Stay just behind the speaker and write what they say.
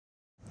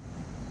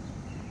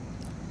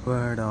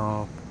Word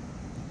of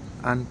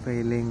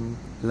unfailing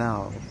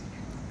love.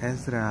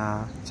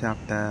 Ezra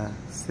chapter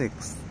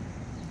 6.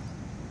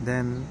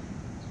 Then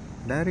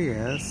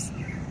Darius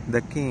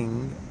the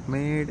king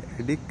made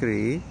a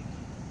decree,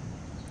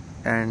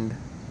 and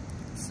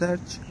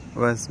search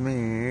was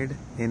made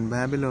in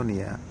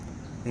Babylonia,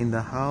 in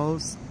the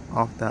house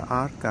of the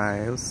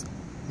archives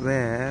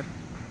where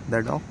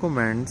the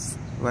documents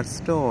were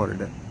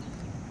stored,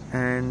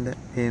 and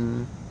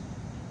in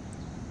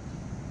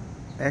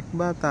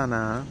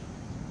Ecbatana,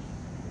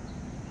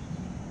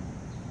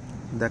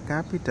 the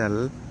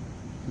capital,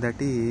 that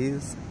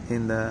is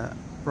in the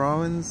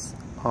province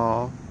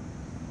of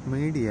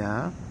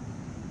Media.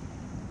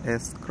 A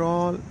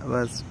scroll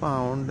was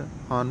found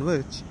on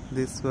which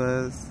this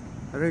was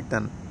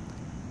written,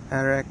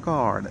 a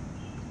record.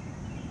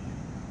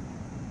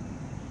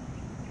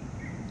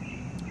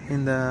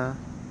 In the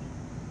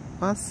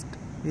first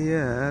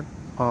year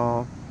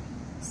of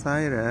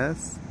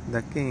Cyrus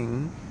the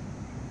king,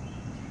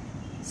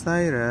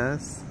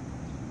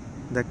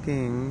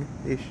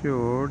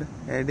 issued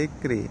a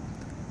decree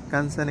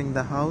concerning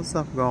the house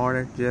of God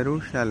at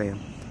Jerusalem.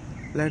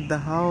 Let the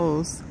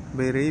house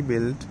be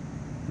rebuilt,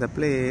 the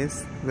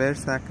place where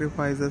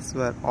sacrifices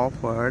were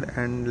offered,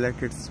 and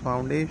let its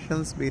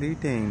foundations be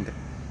retained.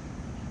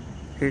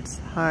 Its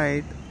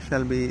height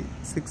shall be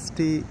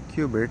 60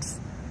 cubits,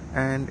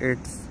 and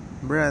its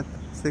breadth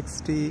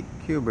 60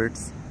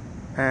 cubits,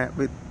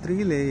 with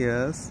three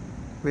layers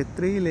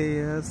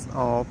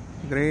of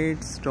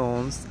great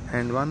stones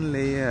and one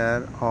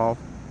layer of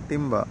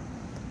timber.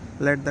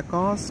 Let the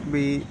cost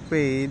be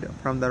paid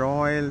from the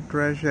royal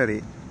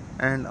treasury,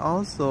 and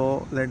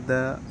also let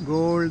the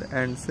gold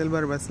and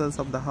silver vessels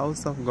of the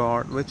house of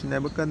God, which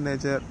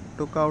Nebuchadnezzar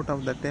took out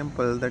of the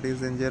temple that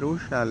is in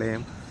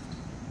Jerusalem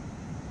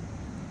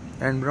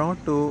and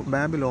brought to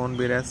Babylon,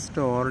 be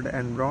restored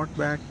and brought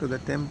back to the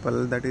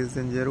temple that is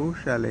in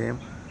Jerusalem,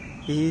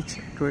 each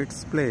to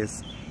its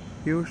place.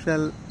 You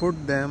shall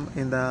put them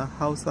in the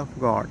house of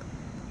God.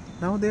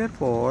 Now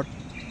therefore,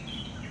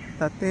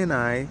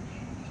 Tattenai,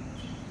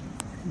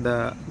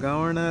 the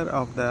governor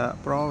of the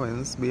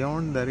province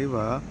beyond the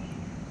river,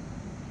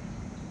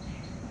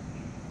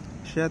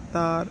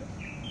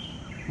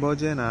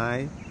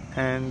 Shethar-bozenai,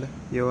 and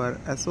your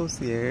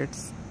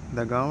associates,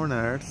 the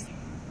governors,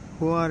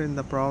 who are in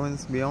the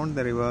province beyond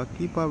the river,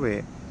 keep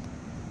away.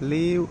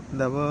 Leave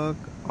the work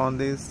on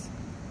this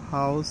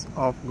house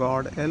of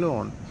God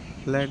alone.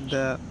 Let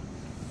the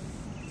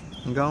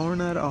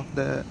governor of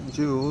the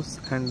Jews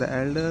and the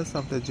elders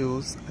of the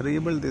Jews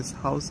rebuild this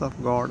house of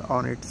God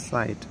on its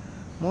site.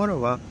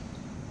 Moreover,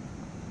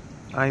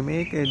 I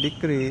make a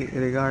decree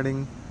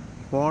regarding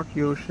what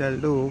you shall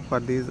do for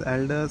these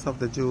elders of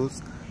the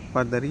Jews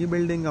for the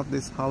rebuilding of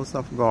this house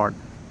of God.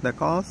 The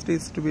cost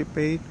is to be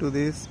paid to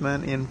these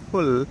men in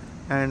full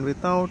and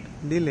without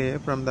delay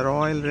from the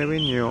royal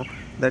revenue,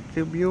 the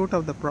tribute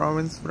of the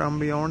province from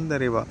beyond the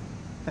river,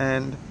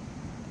 and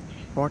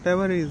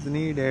whatever is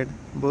needed,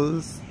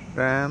 bulls,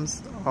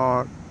 rams,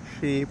 or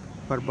sheep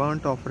for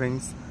burnt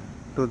offerings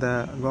to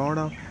the God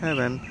of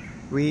heaven,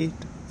 wheat,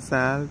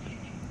 salt,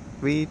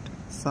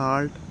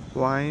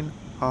 wine,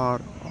 or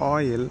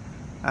oil,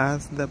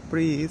 as the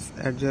priests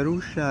at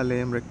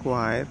Jerusalem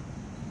require.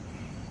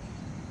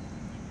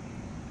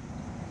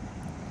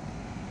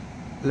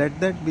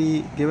 Let that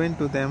be given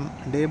to them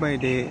day by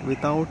day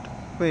without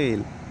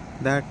fail,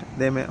 that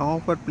they may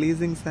offer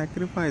pleasing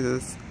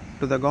sacrifices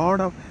to the God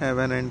of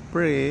heaven and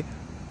pray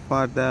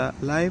for the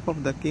life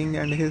of the king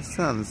and his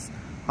sons.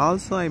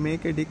 Also I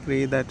make a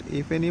decree that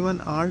if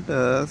anyone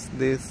alters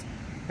this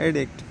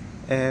edict,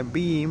 a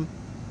beam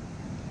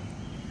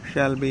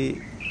shall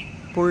be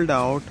pulled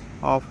out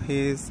of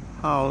his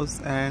house,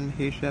 and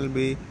he shall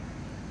be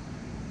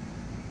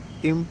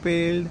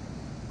impaled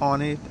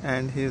on it,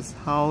 and his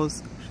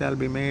house shall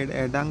be made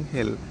a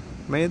dunghill.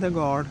 May the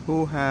God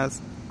who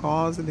has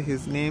caused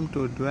his name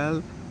to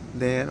dwell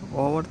there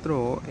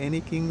overthrow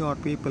any king or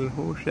people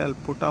who shall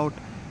put out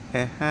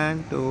a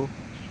hand to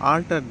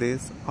alter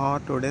this or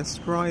to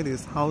destroy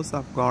this house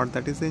of God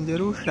that is in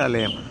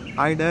Jerusalem.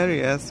 I,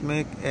 Darius,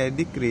 make a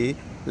decree,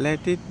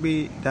 let it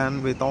be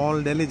done with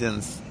all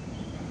diligence.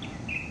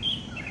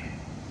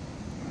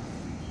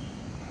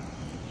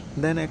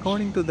 Then,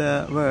 according to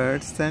the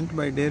words sent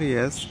by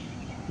Darius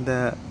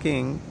the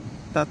king,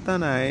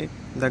 Tattenai,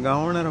 the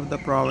governor of the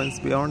province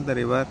beyond the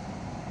river,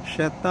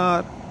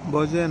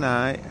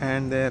 Shethar-bozenai,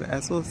 and their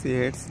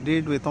associates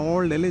did with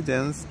all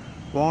diligence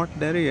what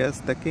Darius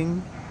the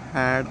king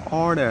had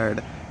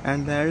ordered,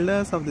 and the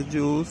elders of the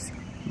Jews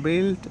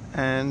built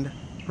and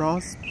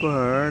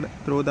prospered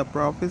through the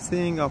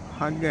prophesying of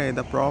Haggai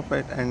the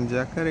prophet and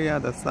Zechariah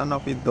the son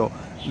of Iddo.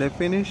 They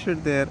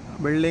finished their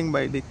building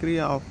by decree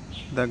of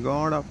the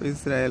God of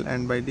Israel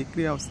and by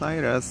decree of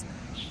Cyrus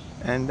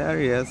and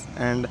Darius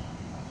and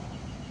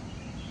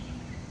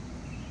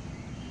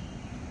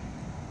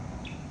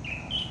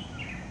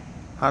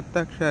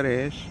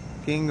Artaxerxes,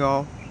 king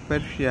of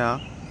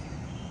Persia.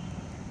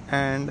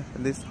 And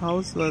this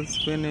house was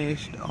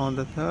finished on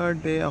the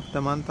 3rd day of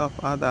the month of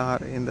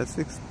Adar in the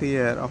 6th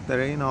year of the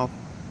reign of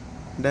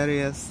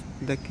Darius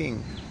the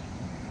king.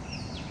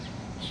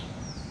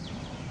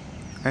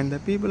 And the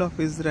people of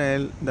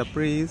Israel, the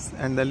priests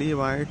and the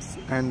Levites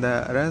and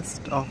the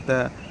rest of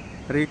the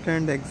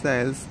returned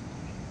exiles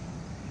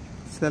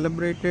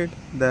celebrated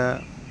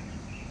the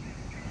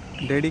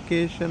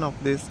dedication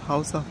of this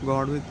house of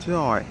God with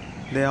joy.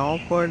 They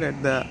offered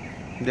at the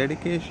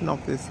dedication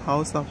of this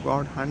house of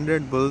God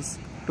 100 bulls,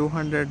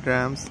 200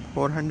 rams,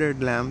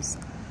 400 lambs,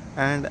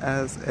 and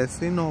as a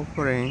sin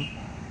offering,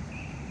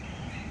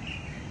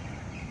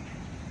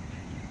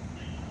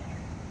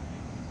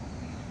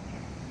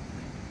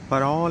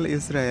 for all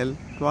Israel,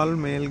 12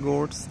 male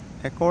goats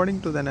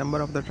according to the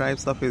number of the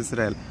tribes of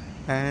Israel.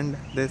 And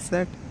they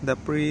set the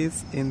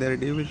priests in their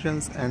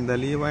divisions and the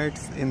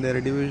Levites in their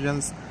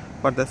divisions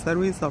for the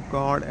service of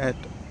God at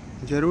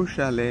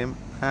Jerusalem,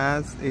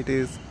 as it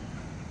is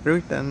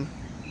written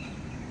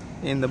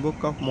in the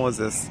book of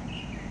Moses.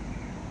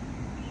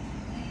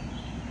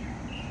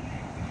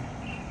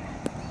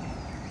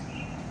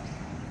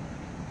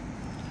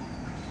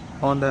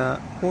 On the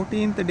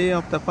 14th day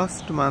of the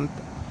first month,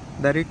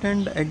 the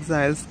returned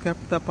exiles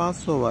kept the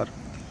Passover,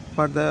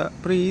 for the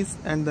priests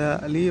and the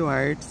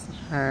Levites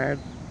had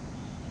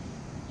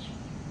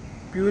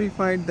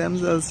purified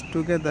themselves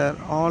together,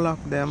 all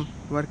of them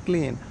were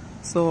clean.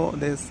 So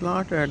they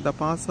slaughtered the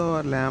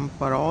Passover lamb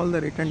for all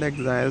the returned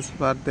exiles,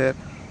 for their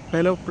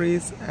fellow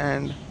priests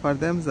and for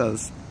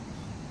themselves.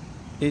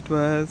 It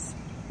was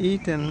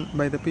eaten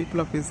by the people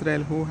of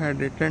Israel who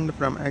had returned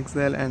from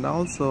exile, and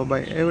also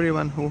by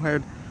everyone who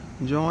had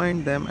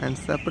joined them and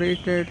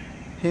separated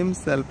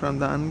himself from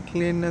the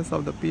uncleanness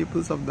of the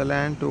peoples of the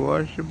land to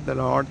worship the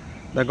Lord,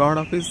 the God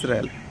of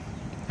Israel.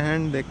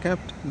 And they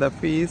kept the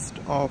feast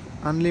of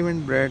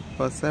unleavened bread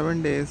for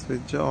 7 days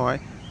with joy,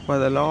 for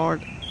the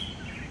Lord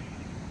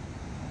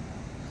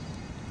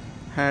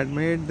had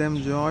made them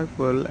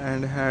joyful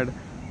and had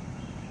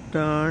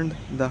turned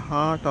the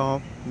heart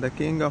of the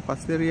king of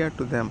Assyria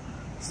to them,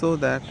 so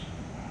that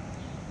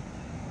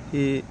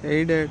he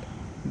aided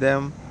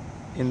them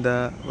in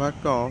the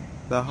work of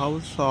the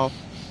house of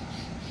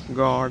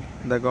God,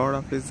 the God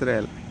of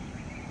Israel.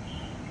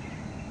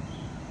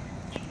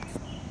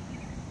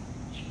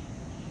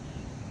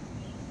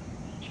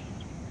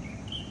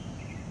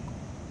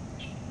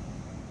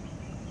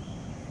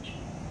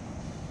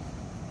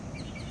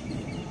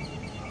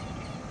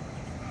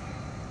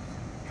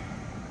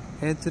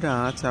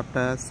 Ezra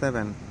chapter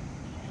 7.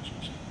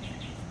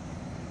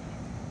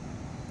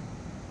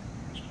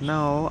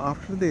 Now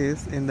after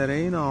this, in the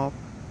reign of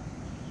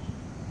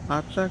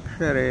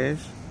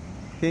Artaxerxes,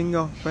 king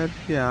of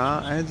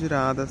Persia,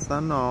 Ezra the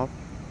son of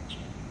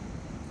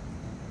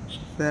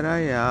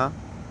Seraiah,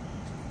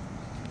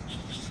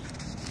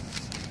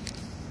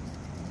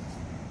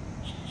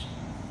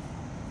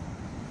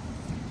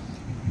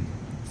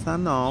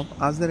 son of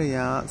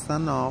Azariah,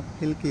 son of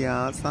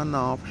Hilkiah, son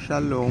of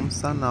Shallum,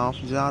 son of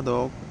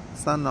Zadok,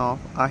 son of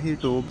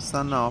Ahitub,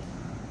 son of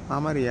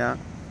Amariah,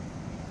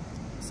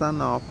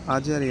 son of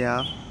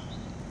Ajariah,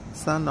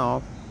 son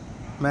of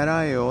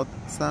Meraioth,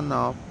 son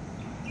of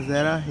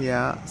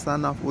Zerahiah,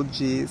 son of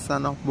Ujji,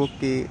 son of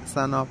Bukki,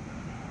 son of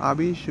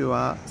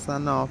Abishua,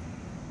 son of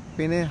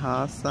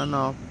Phinehas, son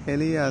of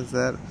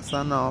Eleazar,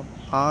 son of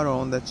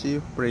Aaron the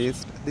chief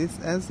priest. This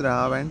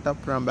Ezra went up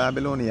from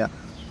Babylonia.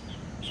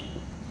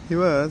 He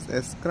was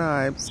a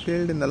scribe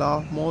skilled in the law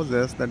of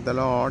Moses that the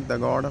Lord, the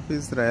God of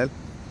Israel,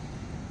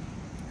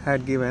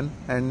 had given,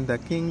 and the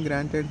king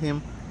granted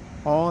him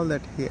all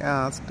that he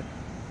asked,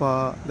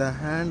 for the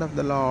hand of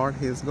the Lord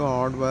his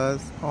God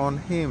was on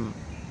him.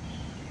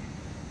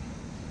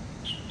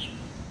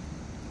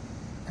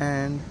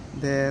 And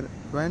there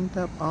went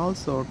up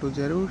also to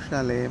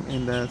Jerusalem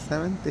in the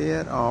 7th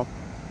year of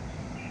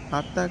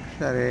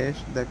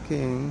Artaxerxes the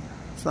king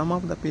some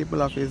of the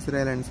people of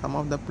Israel and some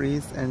of the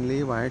priests and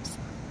Levites,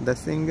 the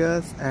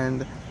singers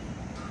and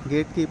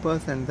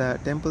gatekeepers and the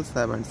temple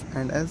servants.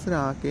 And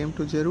Ezra came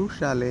to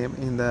Jerusalem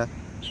in the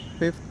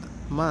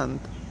 5th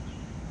month,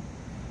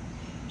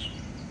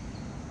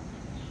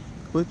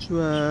 which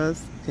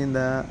was in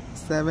the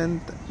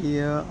 7th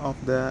year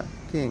of the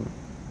king.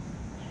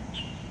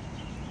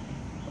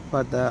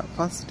 For the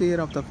first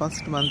year of the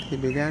first month he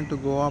began to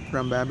go up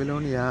from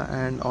Babylonia,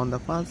 and on the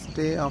first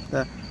day of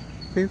the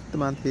 5th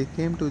month he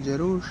came to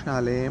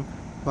Jerusalem,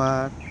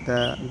 for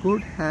the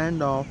good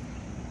hand of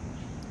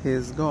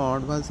his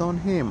God was on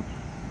him.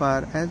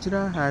 For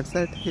Ezra had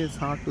set his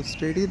heart to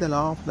study the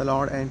law of the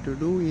Lord and to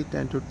do it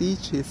and to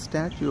teach his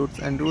statutes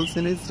and rules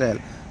in Israel.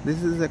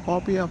 This is a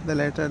copy of the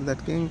letter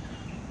that King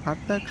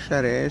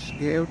Artaxerxes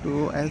gave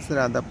to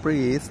Ezra the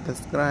priest, the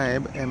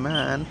scribe, a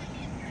man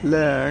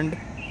learned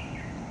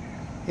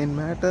in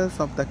matters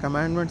of the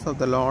commandments of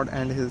the Lord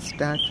and his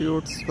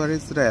statutes for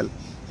Israel.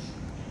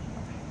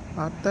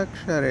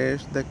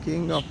 Artaxerxes, the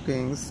king of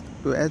kings,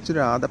 to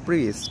Ezra the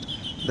priest,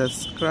 the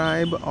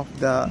scribe of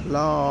the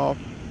law of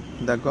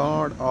the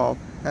God of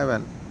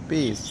heaven,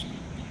 peace.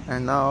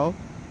 And now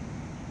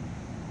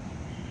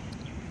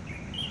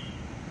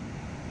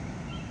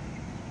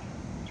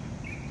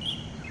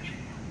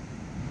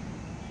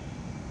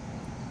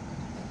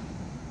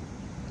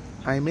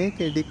I make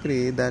a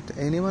decree that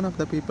any one of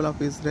the people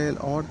of Israel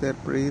or their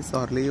priests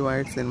or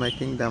Levites in my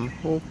kingdom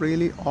who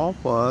freely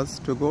offers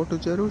to go to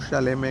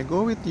Jerusalem may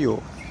go with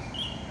you.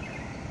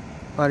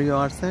 For you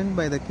are sent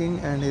by the king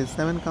and his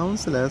 7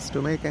 counselors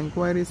to make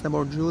inquiries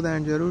about Judah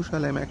and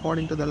Jerusalem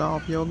according to the law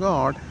of your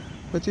God,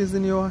 which is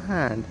in your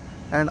hand,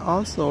 and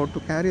also to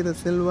carry the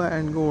silver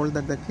and gold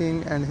that the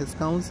king and his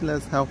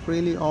counselors have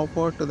freely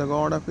offered to the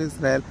God of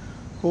Israel,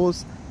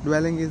 whose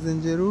dwelling is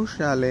in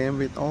Jerusalem,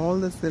 with all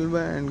the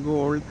silver and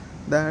gold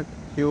that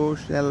you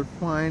shall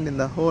find in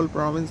the whole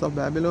province of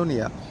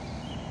Babylonia,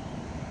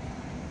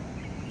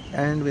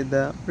 and with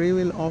the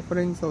freewill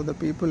offerings of the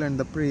people and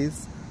the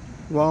priests,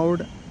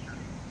 vowed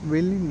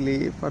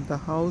willingly for the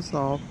house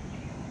of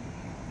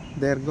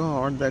their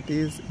God that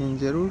is in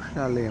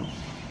Jerusalem.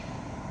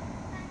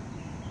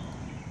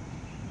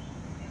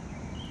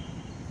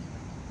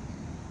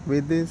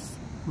 With this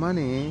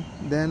money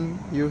then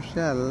you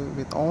shall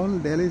with all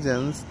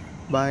diligence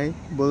buy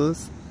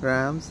bulls,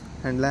 rams,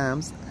 and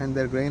lambs, and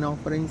their grain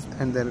offerings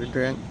and their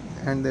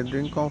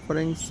drink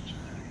offerings,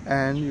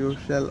 and you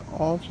shall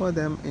offer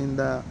them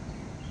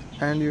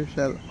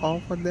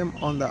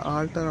on the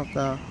altar of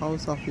the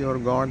house of your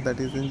God that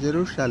is in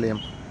Jerusalem.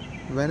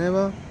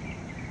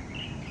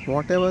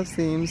 Whatever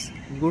seems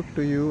good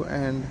to you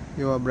and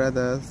your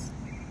brothers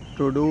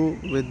to do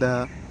with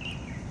the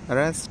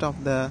rest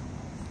of the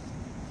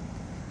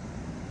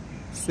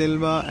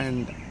silver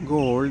and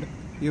gold,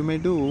 you may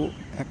do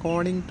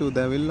according to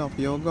the will of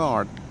your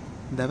God.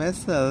 The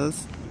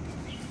vessels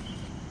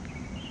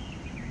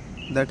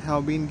that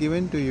have been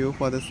given to you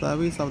for the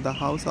service of the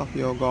house of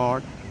your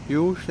God,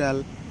 you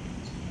shall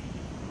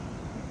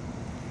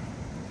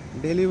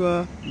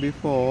deliver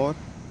before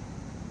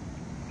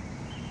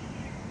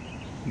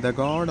the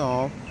God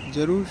of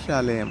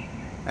Jerusalem,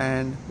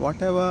 and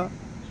whatever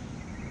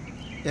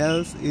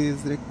else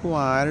is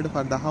required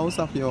for the house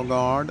of your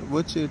God,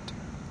 which it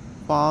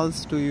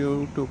falls to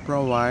you to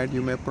provide,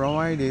 you may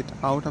provide it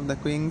out of the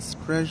king's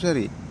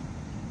treasury.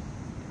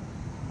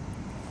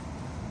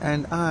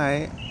 And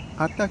I,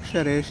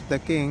 Artaxerxes the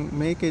king,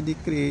 make a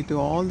decree to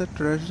all the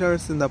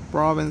treasurers in the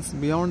province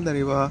beyond the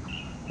river,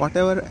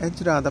 whatever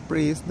Ezra the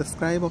priest, the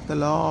scribe of the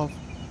law of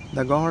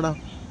the God of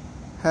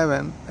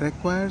heaven,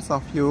 requires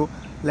of you,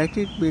 let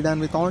it be done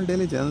with all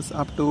diligence,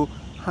 up to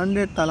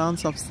 100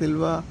 talents of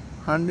silver,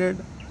 100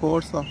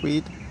 cores of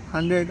wheat,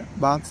 100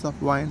 baths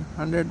of wine,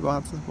 100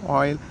 baths of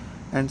oil,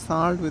 and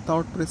salt,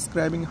 without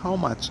prescribing how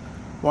much.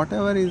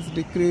 Whatever is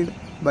decreed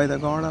by the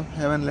God of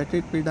heaven, let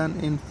it be done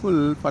in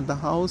full for the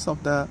house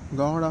of the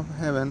God of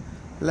heaven,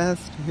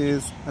 lest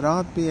his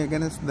wrath be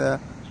against the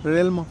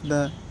realm of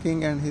the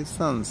king and his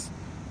sons.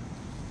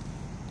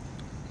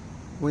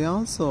 We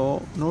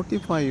also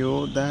notify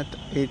you that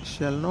it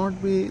shall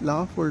not be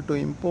lawful to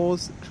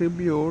impose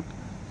tribute,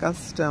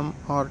 custom,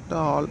 or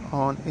toll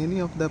on any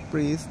of the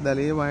priests, the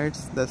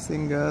Levites, the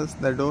singers,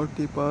 the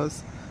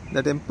doorkeepers,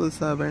 the temple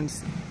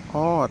servants,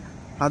 or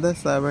other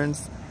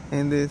servants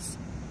in this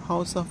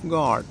house of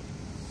God.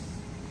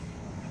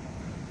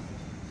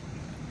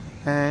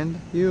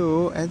 And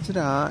you,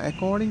 Ezra,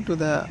 according to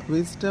the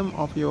wisdom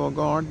of your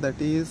God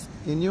that is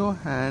in your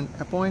hand,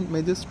 appoint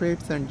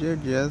magistrates and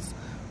judges,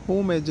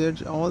 who may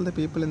judge all the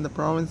people in the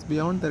province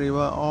beyond the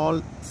river,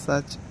 all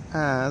such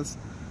as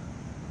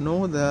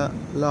know the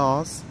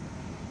laws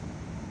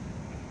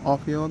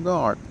of your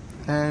God,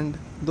 and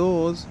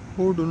those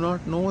who do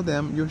not know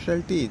them you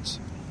shall teach.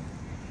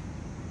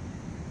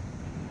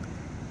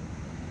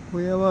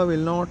 Whoever will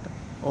not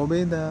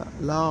obey the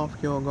law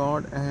of your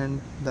God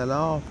and the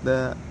law of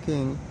the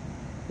king,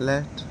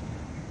 let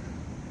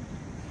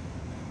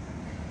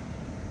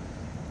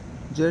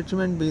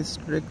judgment be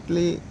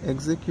strictly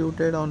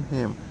executed on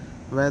him,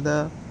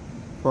 whether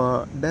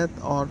for death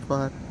or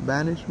for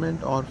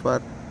banishment or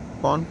for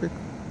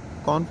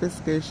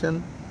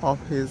confiscation of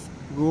his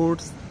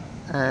goods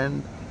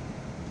and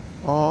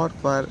or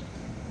for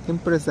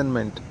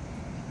imprisonment.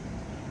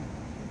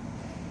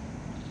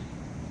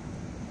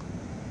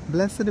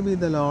 Blessed be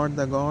the Lord,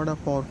 the God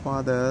of our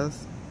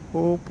fathers,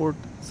 who put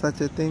such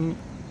a thing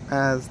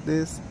as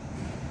this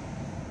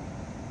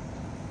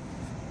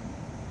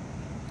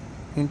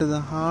into the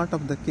heart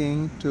of the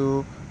king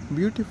to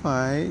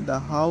beautify the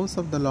house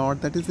of the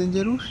Lord that is in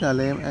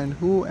Jerusalem, and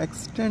who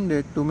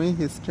extended to me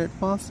his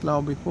steadfast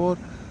love before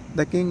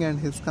the king and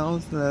his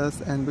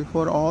counselors and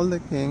before all the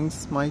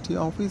king's mighty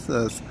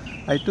officers.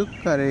 I took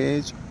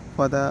courage,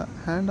 for the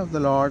hand of the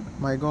Lord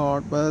my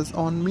God was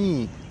on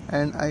me,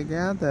 and I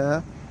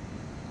gathered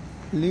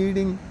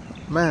leading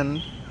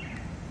men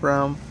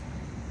from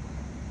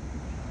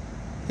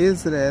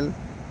Israel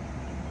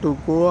to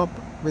go up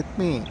with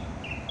me.